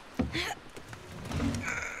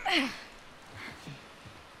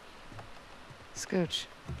 Scooch.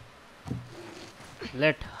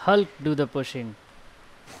 Let Hulk do the pushing.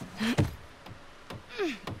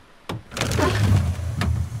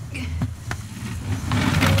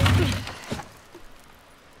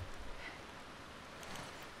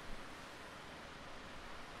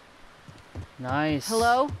 Nice.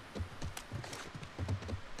 Hello?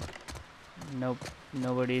 Nope,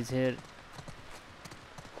 nobody's here.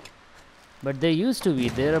 But there used to be.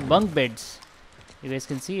 There are bunk beds. You guys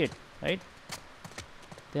can see it, right?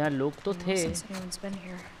 There are लोग तो थे. Since anyone's been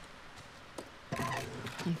here.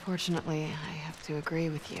 Unfortunately, I have to agree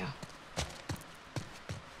with you.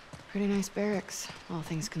 Pretty nice barracks, all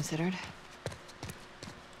things considered.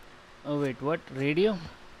 Oh wait, what? Radio?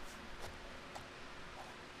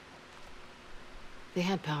 They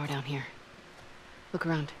had power down here. Look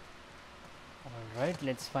around. Alright,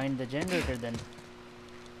 let's find the generator then.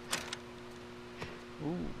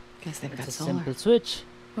 Ooh, Guess they've got it's a solar. simple switch.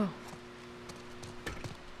 Oh.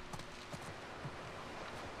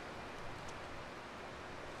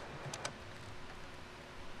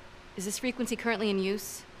 Is this frequency currently in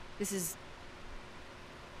use? This is...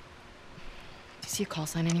 Do you see a call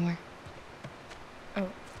sign anywhere? Oh,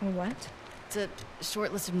 what? It's a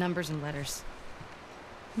short list of numbers and letters.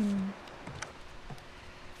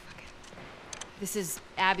 This is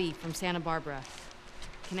Abby from Santa Barbara.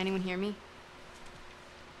 Can anyone hear me?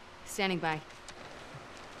 Standing by.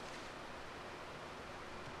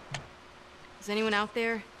 Is anyone out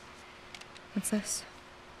there? What's this?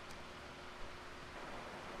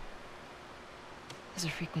 Those are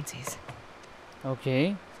frequencies.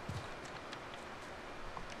 Okay.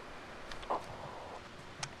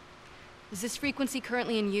 Is this frequency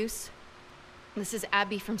currently in use? This is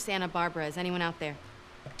Abby from Santa Barbara. Is anyone out there?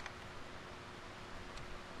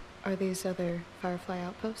 Are these other Firefly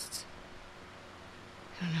outposts?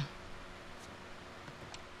 I don't know.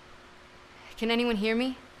 Can anyone hear me?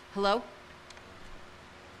 Hello?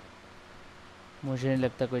 मुझे नहीं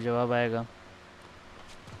लगता कोई जवाब आएगा.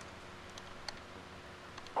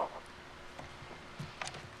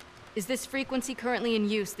 Is this frequency currently in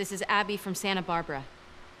use? This is Abby from Santa Barbara.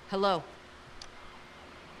 Hello?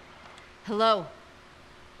 Hello?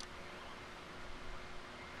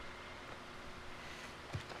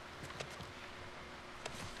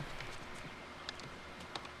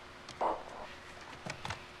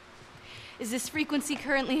 Is this frequency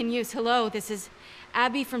currently in use? Hello, this is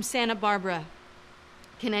Abby from Santa Barbara.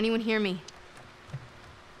 Can anyone hear me?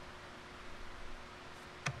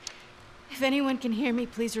 If anyone can hear me,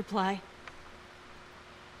 please reply.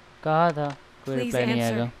 कहा था कोई Please reply नहीं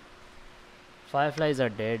answer. आएगा. Fireflies are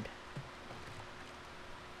dead.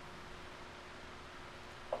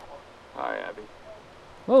 Hi, Abby.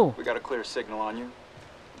 Oh. We got a clear signal on you.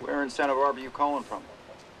 Where in Santa Barbara you calling from?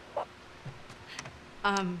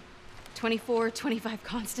 2425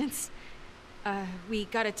 Constance. We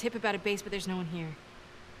got a tip about a base, but there's no one here.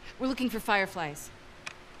 We're looking for fireflies.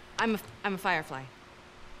 I'm a firefly.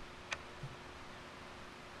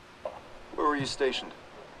 Where were you stationed?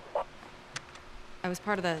 I was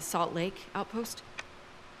part of the Salt Lake outpost.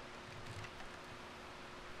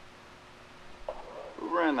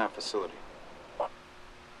 Who ran that facility?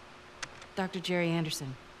 Dr. Jerry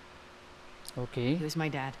Anderson. Okay. He was my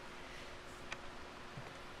dad.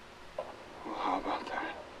 Well, how about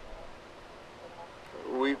that?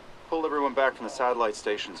 We pulled everyone back from the satellite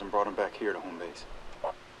stations and brought them back here to home base.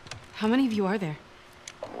 How many of you are there?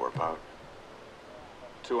 We're about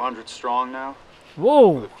 200 strong now. Whoa!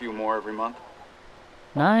 With a few more every month.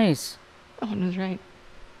 Nice. Owen was right.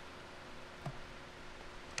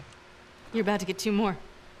 You're about to get 2 more.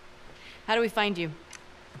 How do we find you?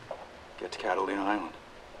 Get to Catalina Island.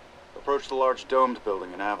 Approach the large domed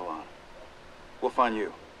building in Avalon. We'll find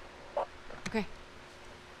you. Okay.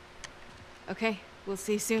 Okay, we'll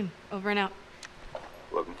see you soon. Over and out.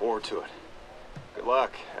 Looking forward to it. Good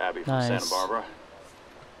luck, Abby from Santa Nice. Barbara.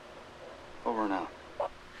 Over and out.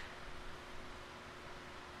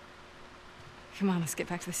 Come on, let's get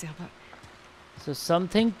back to the sailboat. So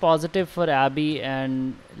something positive for Abby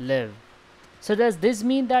and Liv. So does this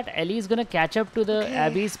mean that Ellie is gonna catch up to the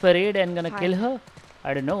Abby's parade and gonna kill her?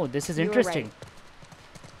 I don't know. This is You were interesting.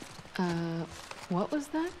 What was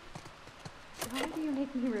that? Why do you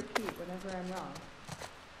make me repeat whenever I'm wrong?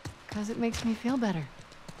 Because it makes me feel better.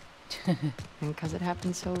 And because it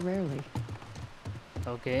happens so rarely.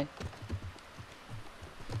 Okay.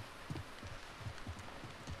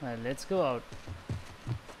 Well, let's go out.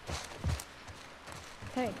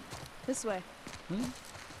 Hey, this way.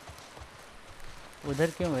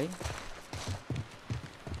 उधर क्यों भाई?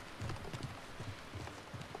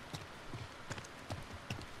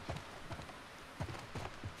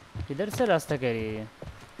 किधर से रास्ता कह रही है ये?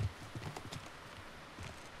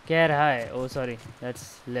 कह रहा है. Oh sorry, that's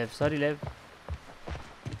left. Sorry left.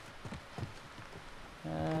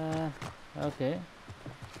 Okay.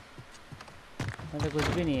 मतलब कुछ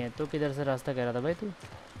भी नहीं है. तो किधर से रास्ता कह रहा था भाई तू?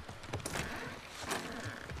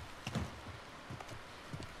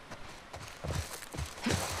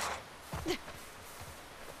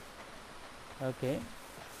 Okay.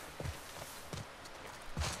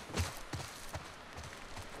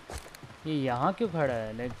 ये यहाँ क्यों खड़ा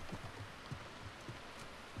है? Like,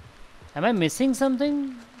 am I missing something?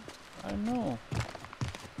 I don't know.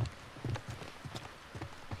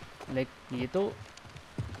 Like, ये तो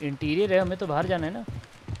इंटीरियर है, हमें तो बाहर जाना है ना.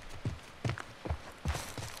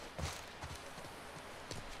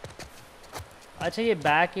 अच्छा ये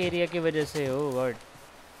बैक एरिया की वजह से. ओ God.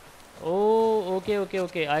 O okay okay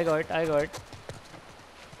okay. I got.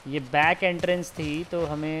 ये बैक एंट्रेंस थी तो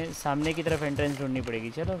हमें सामने की तरफ एंट्रेंस ढूंढनी पड़ेगी.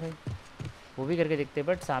 चलो भाई वो भी करके देखते हैं.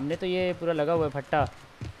 बट सामने तो ये पूरा लगा हुआ है फट्टा.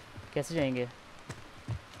 कैसे जाएंगे?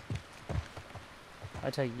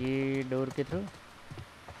 अच्छा ये डोर के through.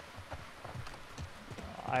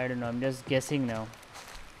 I don't know. I am just guessing now.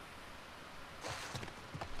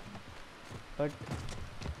 But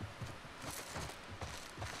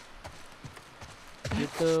ये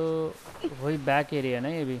तो वही बैक एरिया ना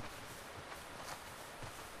ये भी.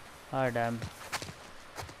 Ah damn.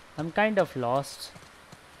 I'm kind of lost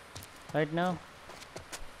right now.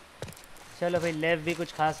 चलो भाई लेव भी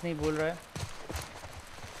कुछ खास नहीं बोल रहा है.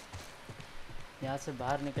 यहाँ से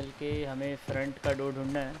बाहर निकल के हमें फ्रंट का डोर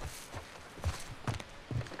ढूंढना है.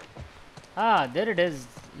 हाँ देयर इट इज.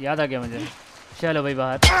 याद आ गया मुझे. चलो भाई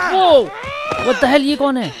बाहर. Oh what the hell. ये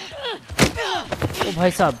कौन है? ओ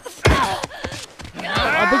भाई साहब.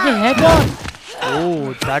 अबे ये है कौन?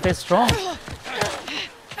 Oh that is strong.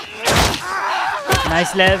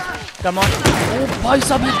 Nice लेव. Come on. ओ भाई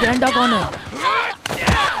साहब ये गैंडा कौन है?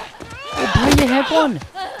 ये है कौन?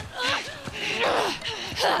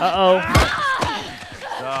 Uh-oh.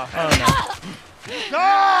 Oh no.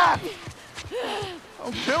 Stop!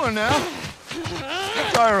 I'm killing now.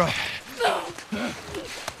 Tyra.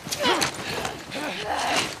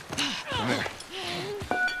 Come here.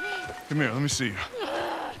 Come here, let me see you.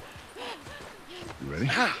 You ready?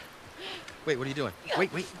 Wait, what are you doing? Wait.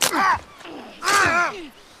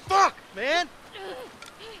 Fuck, man!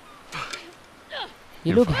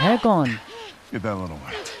 ये लोग हैं कौन? Get that little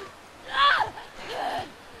one.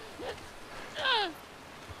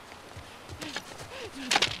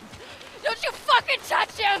 Don't you fucking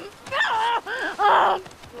touch him!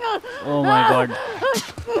 Oh my god.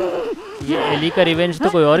 ये Eli का revenge तो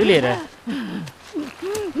कोई और ही ले रहा है.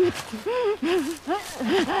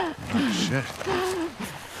 Oh, shit.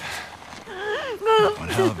 One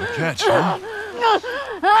hell of a catch, huh?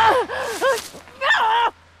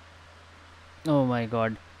 Oh my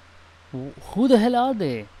god. Who the hell are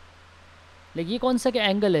they? Like ये कौन सा क्या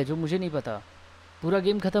एंगल है जो मुझे नहीं पता. पूरा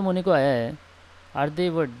गेम खत्म होने को आया है. Are they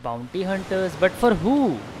what bounty hunters? But for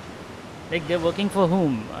who? Like they're working for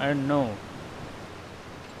whom? I don't know.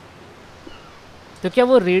 तो क्या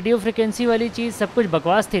वो रेडियो फ्रिक्वेंसी वाली चीज़ सब कुछ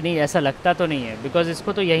बकवास थी? नहीं, ऐसा लगता तो नहीं है, बिकॉज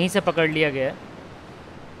इसको तो यहीं से पकड़ लिया गया है.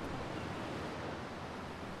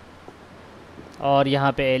 और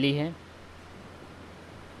यहाँ पे एली है.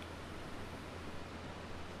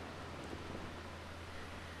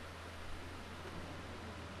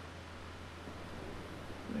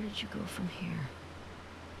 Where did you go from here?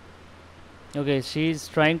 Okay, she's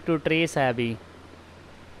trying to trace Abby.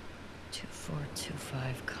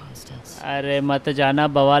 2425 Constance. अरे मत जाना,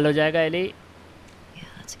 बवाल हो जाएगा Eli. Yeah,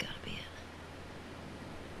 that's gotta be it.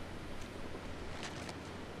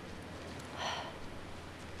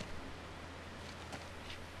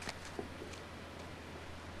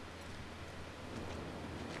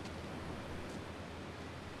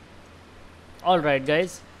 Alright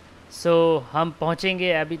guys, सो हम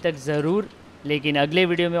पहुंचेंगे अभी तक ज़रूर, लेकिन अगले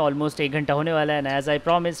वीडियो में ऑलमोस्ट 1 घंटा होने वाला है. एंड एज आई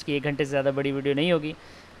प्रॉमिस कि 1 घंटे से ज़्यादा बड़ी वीडियो नहीं होगी.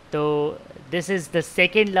 तो this is the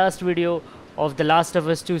second last video of the last of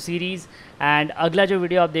us 2 series. And अगला जो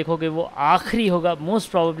वीडियो आप देखोगे वो आखिरी होगा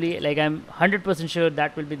most probably. Like I am 100% sure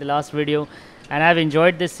that will be the last video. And I have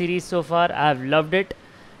enjoyed this series so far. I have loved it.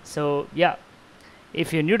 सो या,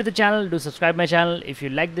 if you're new to the channel, do subscribe my channel. If you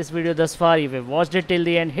like this video thus far, if you've watched it till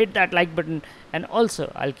the end, hit that like button, and also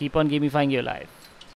I'll keep on gamifying your life.